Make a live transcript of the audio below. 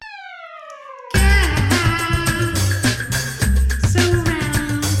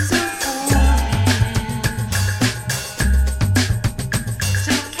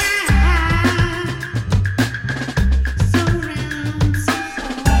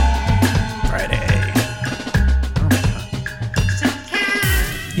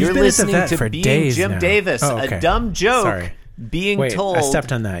You're listening to Being Jim now. Davis, Oh, okay. a dumb joke Sorry. being Wait, told. I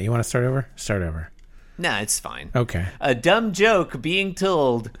stepped on that. You want to start over? Start over. Nah, it's fine. Okay. A dumb joke being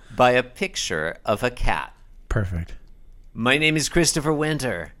told by a picture of a cat. Perfect. My name is Christopher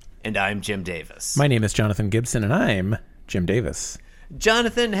Winter, and I'm Jim Davis. My name is Jonathan Gibson, and I'm Jim Davis.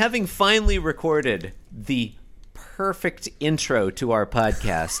 Jonathan, having finally recorded the perfect intro to our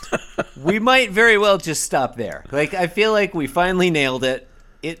podcast, we might very well just stop there. Like, I feel like we finally nailed it.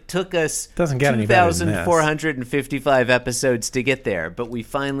 It took us Doesn't get any better than this. 2,455 episodes to get there, but we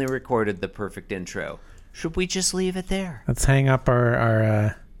finally recorded the perfect intro. Should we just leave it there? Let's hang up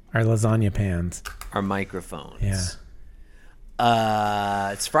our lasagna pans. Our microphones. Yeah.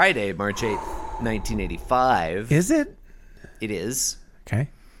 It's Friday, March 8th, 1985. Is it? It is. Okay.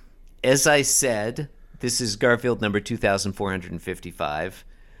 As I said, this is Garfield number 2,455.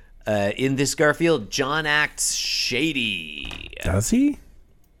 In this Garfield, John acts shady. Does he?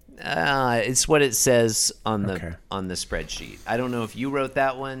 It's what it says on the Okay. on the spreadsheet. I don't know if you wrote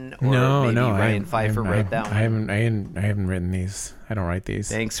that one or No, maybe no. Ryan Pfeiffer wrote that one. I haven't written these. I don't write these.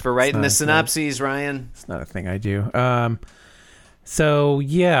 Thanks for writing the It's not- synopses, Ryan. It's not a thing I do. So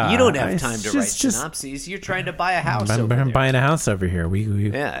yeah, You don't have it's time to write just- synopses. You're trying to buy a house. I'm over there. buying a house over here. We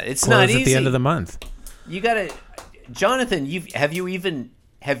Yeah, it's close not at the easy. end of the month. You gotta, Jonathan. Have you even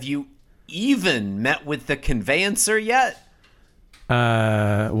met with the conveyancer yet?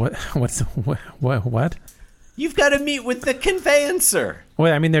 What? You've got to meet with the conveyancer.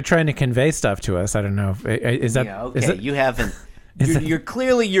 Well, I mean, they're trying to convey stuff to us. I don't know. Is that? Yeah, okay. Is it, You haven't. is that- You're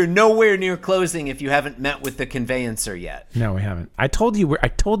clearly nowhere near closing if you haven't met with the conveyancer yet. No, we haven't. I told you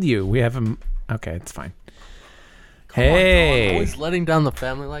we have a. Okay, it's fine. Come on, Hey, always letting down the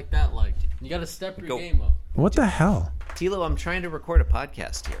family like that. Like, you got to step your game up. what the hell? Tilo, I'm trying to record a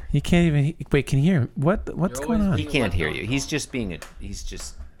podcast here. You can't even wait. Can you hear? What's You're going always on? He being can't let hear down, you. Tom. He's just being a. He's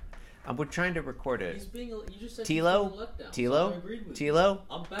just. We're trying to record a. He's being. You just said he's being a Tilo, letdown, so I agreed with you.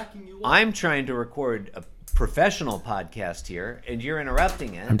 I'm backing you up. I'm trying to record a professional podcast here, and you're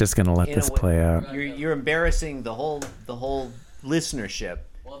interrupting it. I'm just gonna let in this a way- play out. You're embarrassing the whole listenership.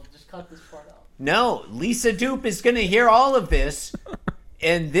 Well, just cut this part out. No, Lisa Dupe is going to hear all of this,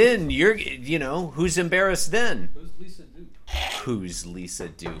 and then who's embarrassed then? Who's Lisa Duke? Who's Lisa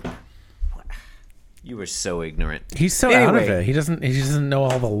Dupe? You were so ignorant. He's so out of Anyway. it. He doesn't know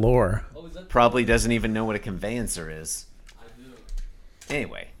all the lore. Oh, is that? Probably doesn't even know what a conveyancer is. I do.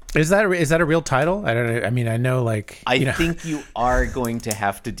 Anyway, Is that a real title? I don't know. I mean, I know like I you know, think you are going to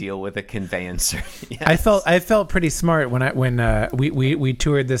have to deal with a conveyancer. Yes. I felt pretty smart when we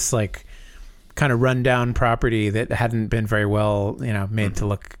toured this like kind of rundown property that hadn't been very well made to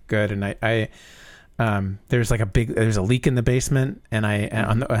look good, and I there's a leak in the basement, and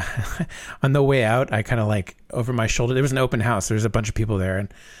on the on the way out I kind of like over my shoulder, there was an open house, there was a bunch of people there,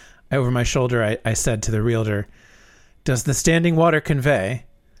 and over my shoulder I said to the realtor, "Does the standing water convey?"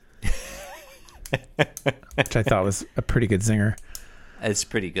 Which I thought was a pretty good zinger. It's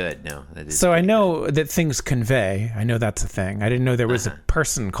pretty good. No, that is. So I know that things convey. I know that's a thing. I didn't know there was a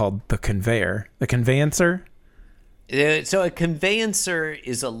person called the conveyor. The conveyancer? So a conveyancer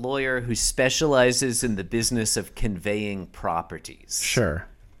is a lawyer who specializes in the business of conveying properties. Sure.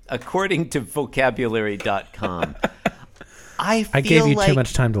 According to vocabulary.com. I gave you too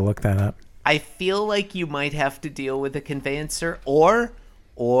much time to look that up. I feel like you might have to deal with a conveyancer, or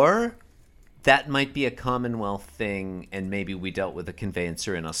that might be a Commonwealth thing, and maybe we dealt with a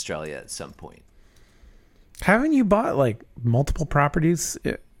conveyancer in Australia at some point. Haven't you bought like multiple properties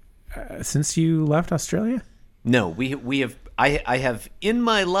since you left Australia? No, we have. I have in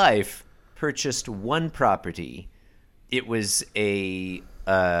my life purchased one property. It was a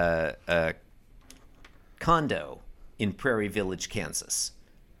condo in Prairie Village, Kansas,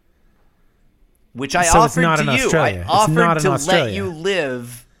 which I So it's offered not to in you. Australia. I It's offered not in to Australia. let you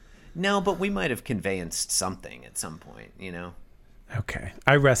live. No, but we might have conveyanced something at some point. Okay.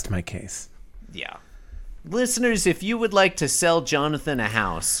 I rest my case. Yeah. Listeners, if you would like to sell Jonathan a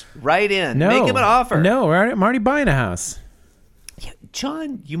house, write in. No. Make him an offer. No, I'm already buying a house. Yeah,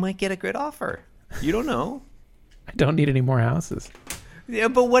 John, you might get a good offer. You don't know. I don't need any more houses. Yeah,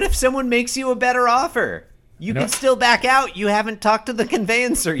 but what if someone makes you a better offer? You No. can still back out. You haven't talked to the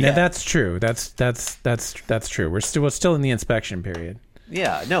conveyancer Yeah, yet. that's true. That's true. We're still in the inspection period.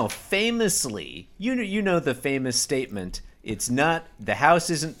 Yeah, no, famously, you know the famous statement, it's not, the house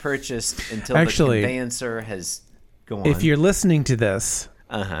isn't purchased until Actually, the conveyancer has, go on. If you're listening to this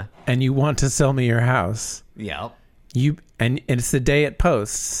Uh-huh. and you want to sell me your house, Yeah. and it's the day it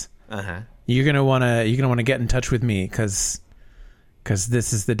posts, Uh-huh. you're gonna wanna get in touch with me because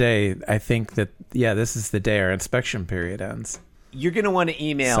this is the day. I think that this is the day our inspection period ends. you're going to want to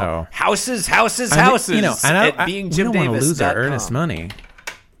email So- houses And at we don't want to lose our beingjimdavis.com. earnest money.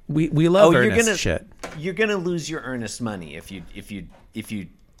 We love you're earnest gonna shit. You're gonna lose your earnest money if you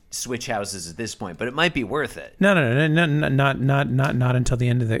switch houses at this point, but it might be worth it. No, not until the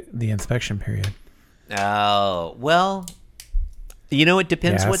end of the inspection period. Oh well, it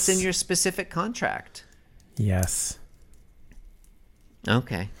depends what's Yes. in your specific contract. Yes.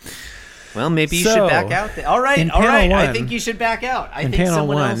 Okay. Well, maybe you So, should back out. All right. in I panel think one- you should back out. I in think panel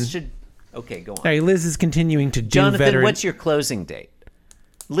someone one- else should. Okay, go on. Hey, Liz is continuing to do Jonathan, veteran. what's your closing date?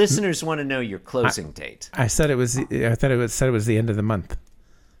 Listeners want to know your closing date. I said it was. I thought said it was the end of the month.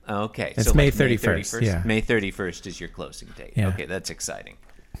 Okay, It's so May like 31st, yeah. May 31st is your closing date. Yeah. Okay, that's exciting.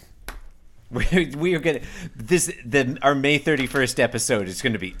 We are gonna our May 31st episode is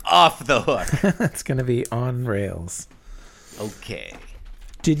going to be off the hook. It's going to be on rails. Okay.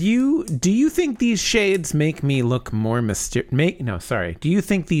 Do you think these shades make me look more mysterious? Do you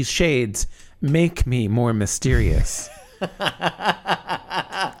think these shades make me more mysterious? And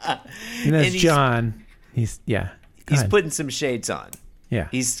that's he's- John. He's He's putting some shades on. yeah.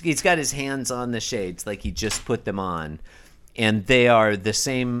 He's got his hands on the shades like he just put them on, and they are the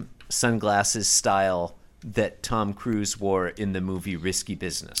same sunglasses style that Tom Cruise wore in the movie Risky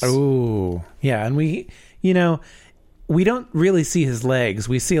Business. Oh, yeah, and we don't really see his legs.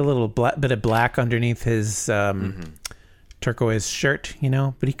 We see a little bit of black underneath his turquoise shirt,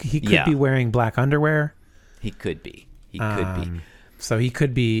 but he could be wearing black underwear. He could be. He could be. So he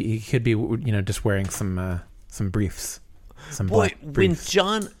could be just wearing some briefs. Some Boy, black briefs.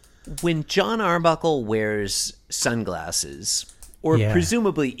 when John Arbuckle wears sunglasses, or Yeah.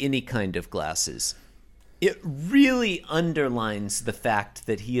 presumably any kind of glasses, it really underlines the fact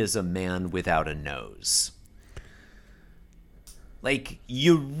that he is a man without a nose. Like,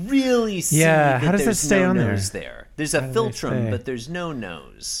 you really see Yeah, that how does that there's stay no on there? nose there. There's a How do they philtrum, say? but there's no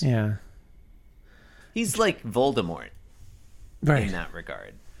nose. Yeah. He's like Voldemort Right. in that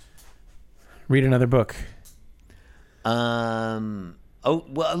regard. Read another book. Oh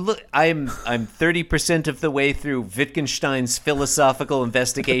well, look, I'm 30% of the way through Wittgenstein's philosophical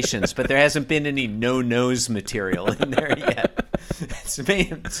investigations, but there hasn't been any no-nose material in there yet.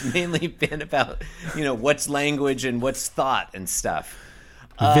 It's mainly been about what's language and what's thought and stuff.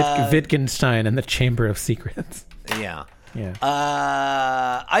 Wittgenstein and the Chamber of Secrets. Yeah. Yeah.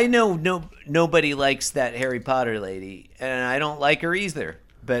 I know nobody likes that Harry Potter lady, and I don't like her either.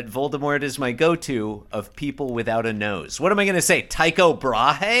 But Voldemort is my go-to of people without a nose. What am I going to say? Tycho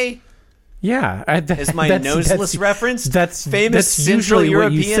Brahe Yeah, is my noseless reference. That's famous that's Central usually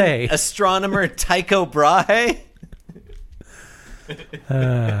what you European say. astronomer Tycho Brahe.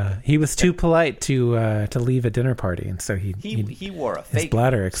 He was too polite to leave a dinner party, and so He wore a his fake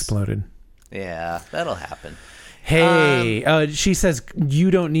bladder nose. exploded. Yeah, that'll happen. Hey, she says you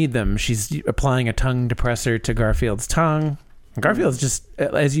don't need them. She's applying a tongue depressor to Garfield's tongue. Garfield's just,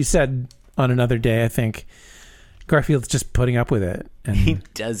 as you said on another day, I think, Garfield's just putting up with it. And He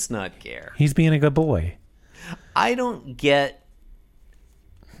does not care. he's being a good boy. I don't get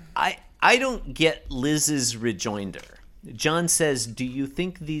Liz's rejoinder. John says, "Do you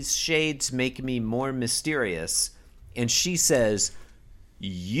think these shades make me more mysterious?" And she says,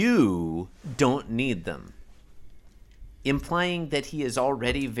 "You don't need them." Implying that he is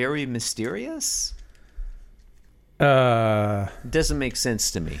already very mysterious? Doesn't make sense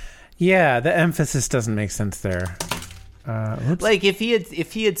to me. Yeah, the emphasis doesn't make sense there. Oops. Like if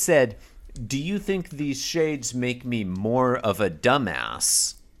he had said, "Do you think these shades make me more of a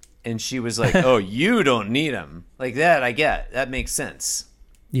dumbass?" And she was like, "Oh, you don't need them." Like that, I get. That makes sense.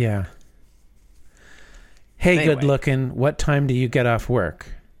 Yeah. Hey, Anyway. good looking. What time do you get off work?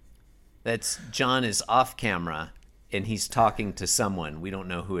 That's John is off camera and he's talking to someone. We don't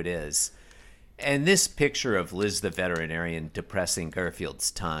know who it is. And this picture of Liz the veterinarian depressing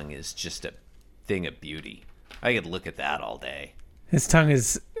Garfield's tongue is just a thing of beauty. I could look at that all day. His tongue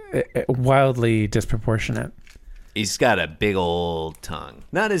is wildly disproportionate. He's got a big old tongue.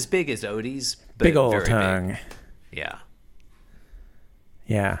 Not as big as Odie's, but Big old very tongue. big. Yeah.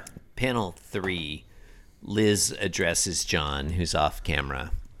 Yeah. Panel 3, Liz addresses John, who's off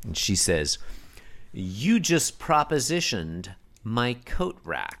camera, and she says, "You just propositioned my coat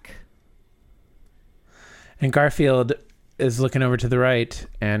rack." And Garfield is looking over to the right,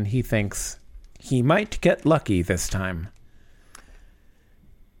 and he thinks he might get lucky this time.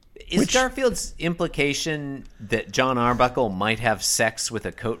 Is Garfield's implication that John Arbuckle might have sex with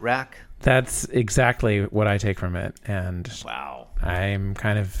a coat rack? That's exactly what I take from it, and Wow. I'm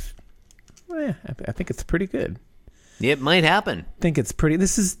kind of, I think it's pretty good. It might happen. I think it's pretty.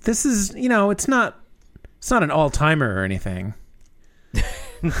 This is it's not an all timer or anything.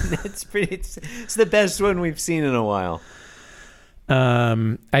 It's the best one we've seen in a while.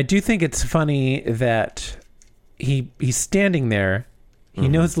 I do think it's funny that he's standing there. He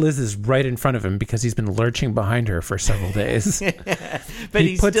knows Liz is right in front of him because he's been lurching behind her for several days. But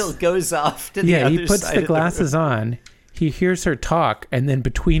he still goes off to the other side. Yeah, he puts the glasses on. He hears her talk, and then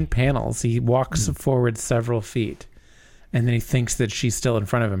between panels, he walks forward several feet, and then he thinks that she's still in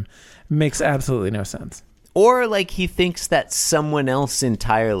front of him. Makes absolutely no sense. Or like he thinks that's someone else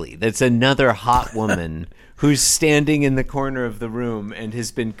entirely. That's another hot woman who's standing in the corner of the room and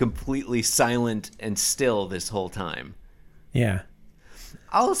has been completely silent and still this whole time. Yeah.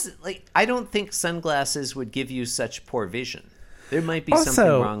 I don't think sunglasses would give you such poor vision. There might be Also,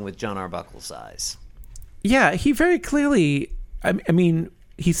 something wrong with John Arbuckle's eyes. Yeah, he very clearly, I mean,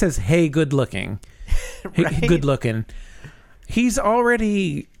 he says, hey, good looking. Right? Hey, good looking. He's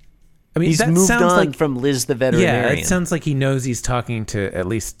already, I mean, he's that moved sounds on like, from Liz the veterinarian. Yeah, it sounds like he knows he's talking to at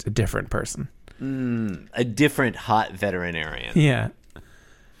least a different person. A different hot veterinarian. Yeah.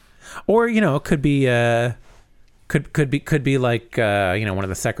 Or, it could be, could be like, one of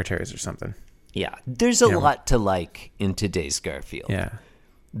the secretaries or something. Yeah, there's a lot to like in today's Garfield. Yeah.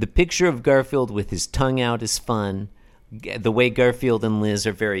 The picture of Garfield with his tongue out is fun. The way Garfield and Liz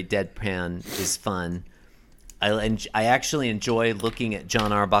are very deadpan is fun. I actually enjoy looking at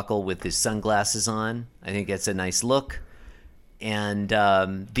John Arbuckle with his sunglasses on. I think it's a nice look. And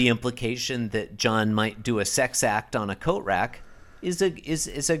the implication that John might do a sex act on a coat rack is a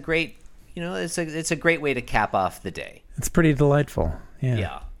great, it's a great way to cap off the day. It's pretty delightful.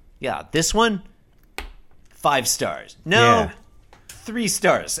 Yeah. This one, 5 stars. No. Yeah. 3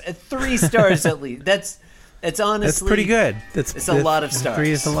 stars. 3 stars at least. That's honestly. That's pretty good. It's a lot of stars.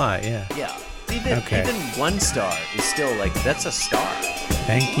 3 is a lot. Yeah. Yeah. Even 1 star is still like that's a star.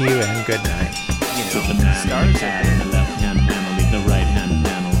 Thank you and good night. With the man in the cat in the left hand panel, leave the right hand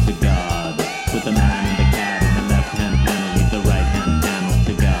panel to God. With the man in the cat in the left hand panel, leave the right hand panel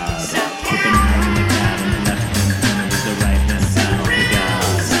to God. With the man in the cat in the left hand panel, leave the right hand panel to God.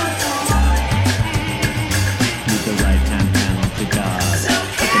 Leave the right hand panel to God.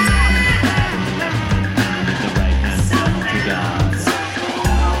 With the man in the cat in the left hand panel, leave the right hand panel to God.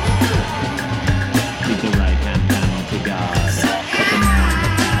 Leave the right hand panel to God. With the man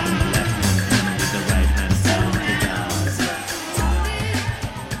in the cat in the left hand panel, leave the right hand panel to God.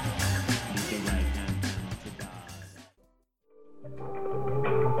 Leave the right hand panel to God.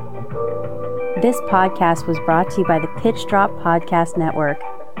 This podcast was brought to you by the Pitch Drop Podcast Network.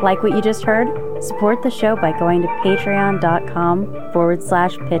 Like what you just heard? Support the show by going to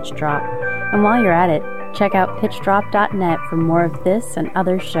patreon.com/Pitch Drop. And while you're at it, check out pitchdrop.net for more of this and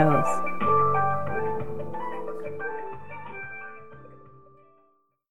other shows.